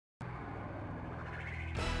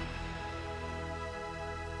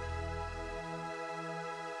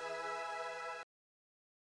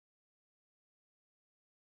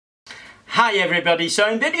Hi everybody, so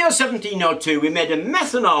in video 1702 we made a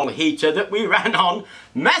methanol heater that we ran on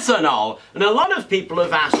methanol, and a lot of people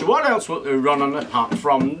have asked what else would we run on apart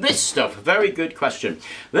from this stuff. Very good question.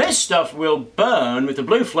 This stuff will burn with a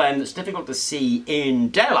blue flame that's difficult to see in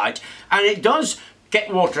daylight, and it does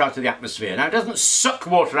get water out of the atmosphere. Now it doesn't suck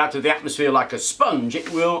water out of the atmosphere like a sponge,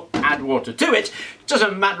 it will add water to it. It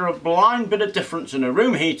doesn't matter a blind bit of difference in a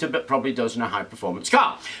room heater, but probably does in a high performance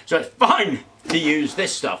car. So it's fine to use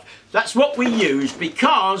this stuff. That's what we used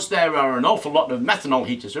because there are an awful lot of methanol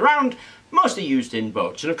heaters around, mostly used in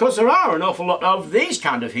boats. And of course there are an awful lot of these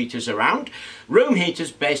kind of heaters around, room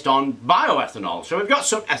heaters based on bioethanol. So we've got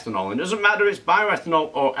some ethanol, and it doesn't matter if it's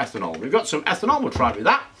bioethanol or ethanol. We've got some ethanol, we'll try with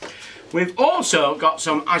that. We've also got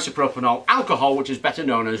some isopropanol alcohol, which is better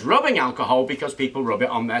known as rubbing alcohol because people rub it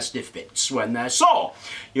on their stiff bits when they're sore.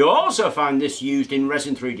 You'll also find this used in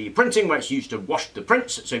resin 3D printing, where it's used to wash the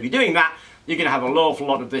prints. So if you're doing that, you're going to have an awful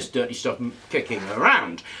lot of this dirty stuff kicking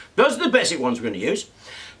around. Those are the basic ones we're going to use.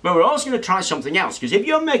 But we're also going to try something else, because if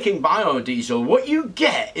you're making biodiesel, what you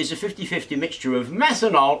get is a 50-50 mixture of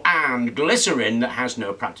methanol and glycerin that has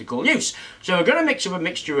no practical use. So we're going to mix up a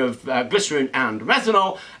mixture of glycerin and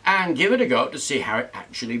methanol and give it a go to see how it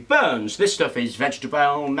actually burns. This stuff is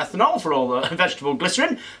vegetable methanol, for all the vegetable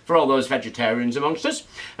glycerin, for all those vegetarians amongst us.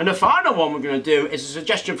 And the final one we're going to do is a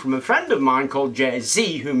suggestion from a friend of mine called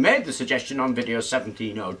JZ, who made the suggestion on video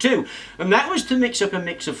 1702. And that was to mix up a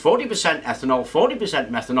mix of 40% ethanol, 40%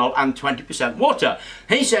 methanol, and 20% water.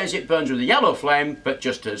 He says it burns with a yellow flame, but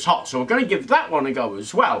just as hot. So we're going to give that one a go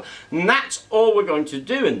as well. And that's all we're going to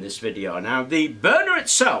do in this video. Now, the burner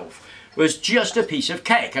itself was just a piece of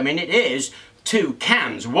cake. I mean, it is two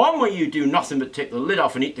cans. One where you do nothing but take the lid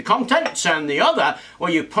off and eat the contents, and the other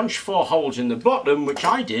where you punch 4 holes in the bottom, which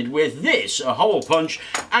I did with this, a hole punch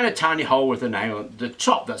and a tiny hole with a nail at the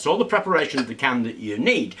top. That's all the preparation of the can that you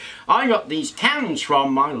need. I got these cans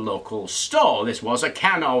from my local store. This was a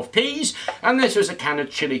can of peas, and this was a can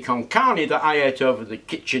of chili con carne that I ate over the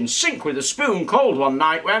kitchen sink with a spoon cold one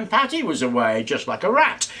night when Patty was away, just like a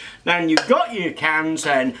rat. Now you've got your cans,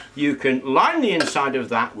 and you can line the inside of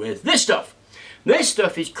that with this stuff. This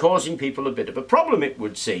stuff is causing people a bit of a problem, it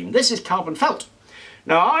would seem. This is carbon felt.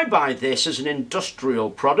 Now, I buy this as an industrial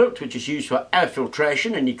product, which is used for air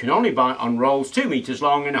filtration, and you can only buy it on rolls 2 meters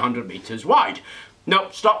long and 100 meters wide. No,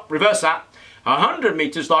 stop, reverse that. 100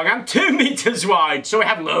 meters long and 2 meters wide, so we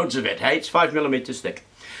have loads of it, hey? It's 5 millimeters thick.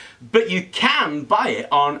 But you can buy it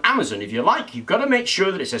on Amazon if you like. You've got to make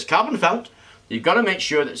sure that it says carbon felt. You've got to make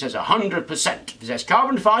sure that it says 100%. If it says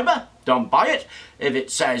carbon fibre, don't buy it. If it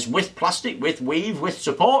says with plastic, with weave, with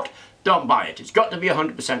support, don't buy it. It's got to be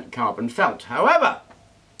 100% carbon felt. However,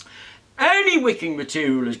 any wicking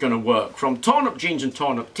material is going to work, from torn up jeans and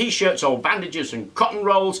torn up t-shirts, old bandages and cotton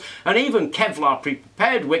rolls, and even Kevlar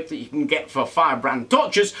pre-prepared wick that you can get for firebrand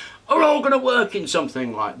torches are all going to work in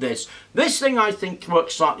something like this. This thing I think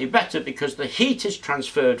works slightly better because the heat is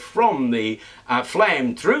transferred from the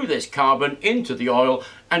flame through this carbon into the oil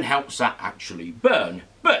and helps that actually burn.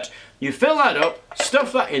 But you fill that up,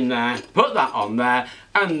 stuff that in there, put that on there,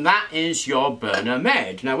 and that is your burner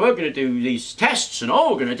made. Now we're going to do these tests, and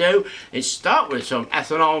all we're going to do is start with some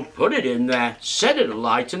ethanol, put it in there, set it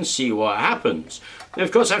alight and see what happens. Now,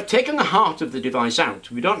 of course, I've taken the heart of the device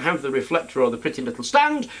out. We don't have the reflector or the pretty little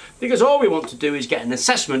stand because all we want to do is get an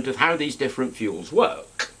assessment of how these different fuels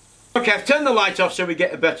work. Okay, I've turned the light off so we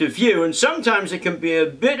get a better view, and sometimes it can be a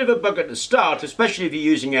bit of a bug at the start, especially if you're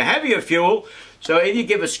using a heavier fuel. So if you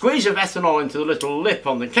give a squeeze of ethanol into the little lip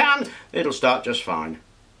on the can, it'll start just fine.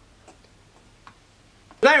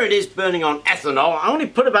 There it is, burning on ethanol. I only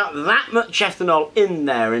put about that much ethanol in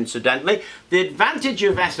there, incidentally. The advantage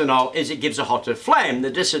of ethanol is it gives a hotter flame.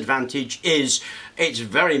 The disadvantage is it's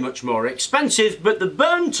very much more expensive, but the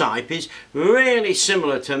burn type is really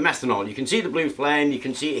similar to methanol. You can see the blue flame, you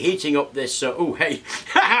can see it heating up this, oh hey,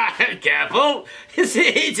 careful! It's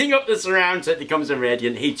heating up the surround so it becomes a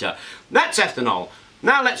radiant heater. That's ethanol.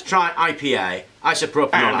 Now let's try IPA,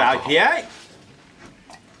 isopropanol and IPA.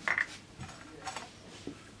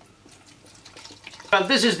 Well,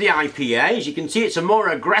 this is the IPA. As you can see, it's a more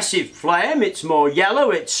aggressive flame, it's more yellow,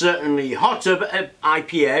 it's certainly hotter, but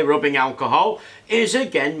IPA, rubbing alcohol, is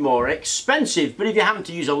again more expensive. But if you happen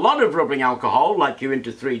to use a lot of rubbing alcohol, like you're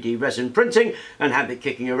into 3D resin printing and have it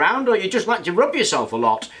kicking around, or you just like to rub yourself a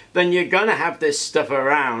lot, then you're going to have this stuff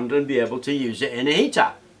around and be able to use it in a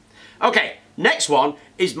heater. Okay, next one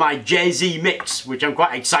is my JZ mix, which I'm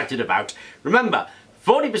quite excited about. Remember,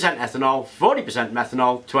 40% ethanol, 40%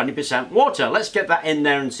 methanol, 20% water. Let's get that in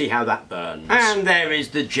there and see how that burns. And there is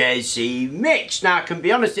the JC mix. Now I can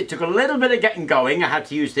be honest, it took a little bit of getting going. I had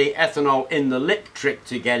to use the ethanol in the lip trick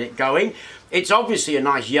to get it going. It's obviously a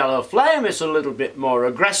nice yellow flame, it's a little bit more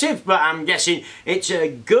aggressive, but I'm guessing it's a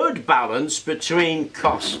good balance between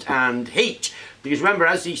cost and heat. Because remember,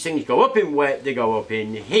 as these things go up in weight, they go up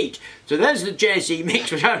in heat. So there's the JC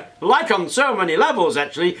mix, which I like on so many levels,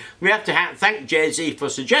 actually. We have to thank Jay-Z for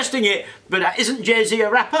suggesting it, but isn't Jay-Z a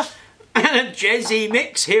rapper? JC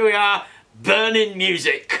mix, here we are, burning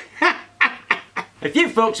music. If you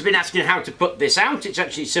folks have been asking how to put this out, it's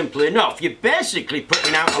actually simple enough. You're basically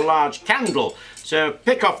putting out a large candle. So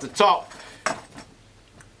pick off the top,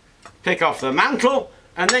 pick off the mantle,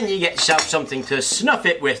 and then you get yourself something to snuff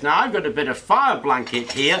it with. Now I've got a bit of fire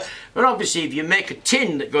blanket here, but obviously if you make a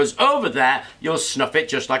tin that goes over there, you'll snuff it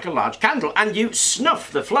just like a large candle, and you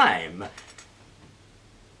snuff the flame.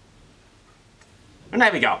 And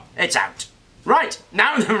there we go, it's out. Right,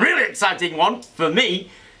 now the really exciting one for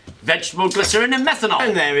me, vegetable glycerin and methanol.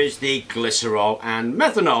 And there is the glycerol and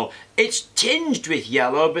methanol. It's tinged with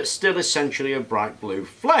yellow, but still essentially a bright blue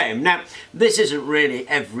flame. Now, this isn't really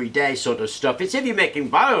everyday sort of stuff. It's if you're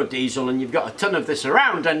making biodiesel and you've got a ton of this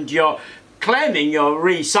around and you're claiming you're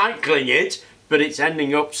recycling it, but it's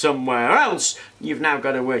ending up somewhere else, you've now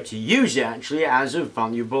got a way to use it actually as a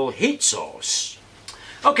valuable heat source.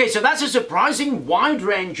 Okay, so that's a surprising wide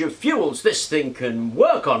range of fuels this thing can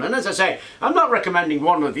work on. And as I say, I'm not recommending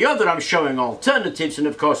one or the other, I'm showing alternatives, and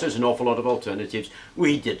of course there's an awful lot of alternatives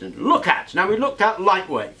we didn't look at. Now we looked at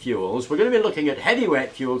lightweight fuels, we're going to be looking at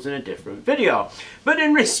heavyweight fuels in a different video. But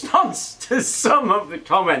in response to some of the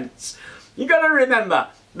comments, you've got to remember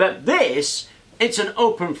that it's an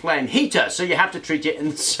open flame heater, so you have to treat it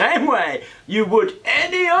in the same way you would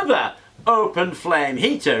any other open flame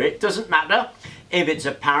heater. It doesn't matter if it's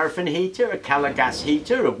a paraffin heater, a Calagas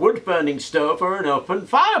heater, a wood burning stove or an open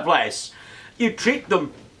fireplace. You treat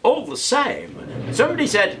them all the same. Somebody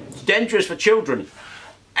said it's dangerous for children.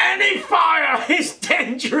 Any fire is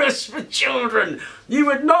dangerous for children. You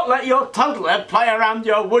would not let your toddler play around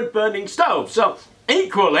your wood burning stove. So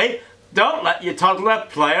equally, don't let your toddler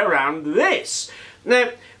play around this. Now,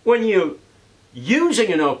 when you're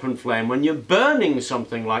using an open flame, when you're burning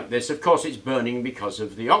something like this, of course it's burning because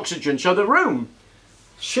of the oxygen, so the room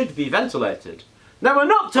should be ventilated. Now we're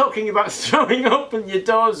not talking about throwing open your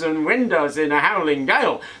doors and windows in a howling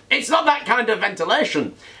gale. It's not that kind of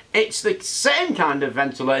ventilation. It's the same kind of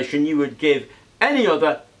ventilation you would give any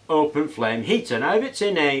other open flame heater. Now if it's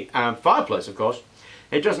in a fireplace, of course,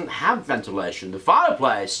 it doesn't have ventilation. The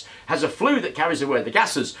fireplace has a flue that carries away the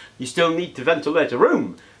gases. You still need to ventilate a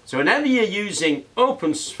room. So whenever you're using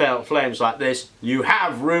open flames like this, you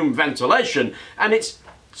have room ventilation, and it's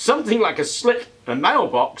something like a slit, a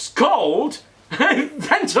mailbox called a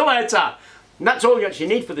ventilator. And that's all you actually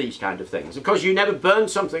need for these kind of things. Of course, you never burn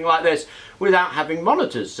something like this without having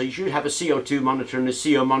monitors. So you should have a CO2 monitor and a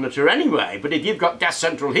CO monitor anyway. But if you've got gas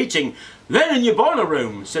central heating, they're in your boiler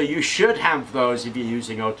room. So you should have those if you're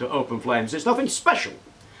using open flames. There's nothing special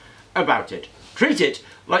about it. Treat it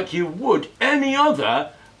like you would any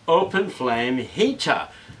other open flame heater.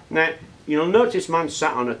 Now, you'll notice mine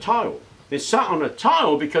sat on a tile. It's sat on a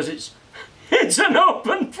tile because it's an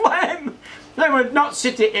open flame. They would not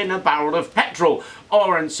sit it in a barrel of petrol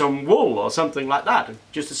or in some wool or something like that.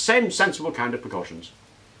 Just the same sensible kind of precautions.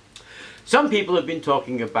 Some people have been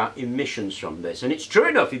talking about emissions from this, and it's true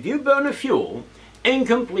enough, if you burn a fuel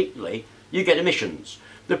incompletely, you get emissions.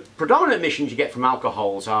 The predominant emissions you get from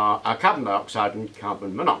alcohols are carbon dioxide and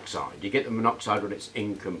carbon monoxide. You get the monoxide when it's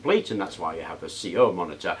incomplete, and that's why you have a CO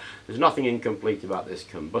monitor. There's nothing incomplete about this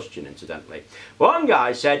combustion, incidentally. One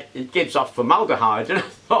guy said it gives off formaldehyde, and I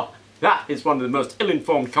thought that is one of the most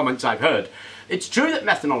ill-informed comments I've heard. It's true that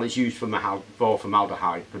methanol is used for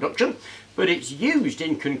formaldehyde production, but it's used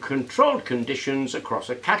in controlled conditions across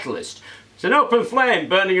a catalyst. It's an open flame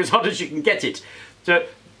burning as hot as you can get it. So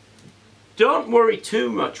don't worry too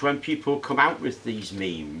much when people come out with these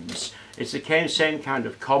memes. It's the same kind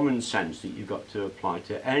of common sense that you've got to apply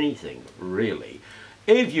to anything, really.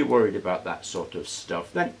 If you're worried about that sort of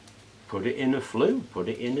stuff, then put it in a flue, put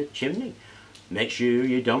it in a chimney. Make sure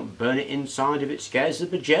you don't burn it inside if it scares the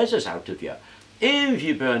bejesus out of you. If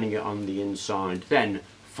you're burning it on the inside, then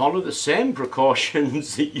follow the same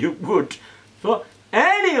precautions that you would for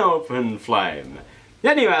any open flame.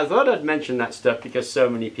 Anyway, I thought I'd mention that stuff because so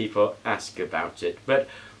many people ask about it. But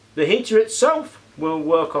the heater itself will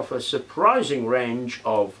work off a surprising range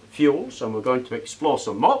of fuels, and we're going to explore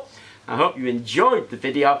some more. I hope you enjoyed the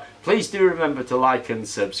video. Please do remember to like and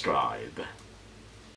subscribe.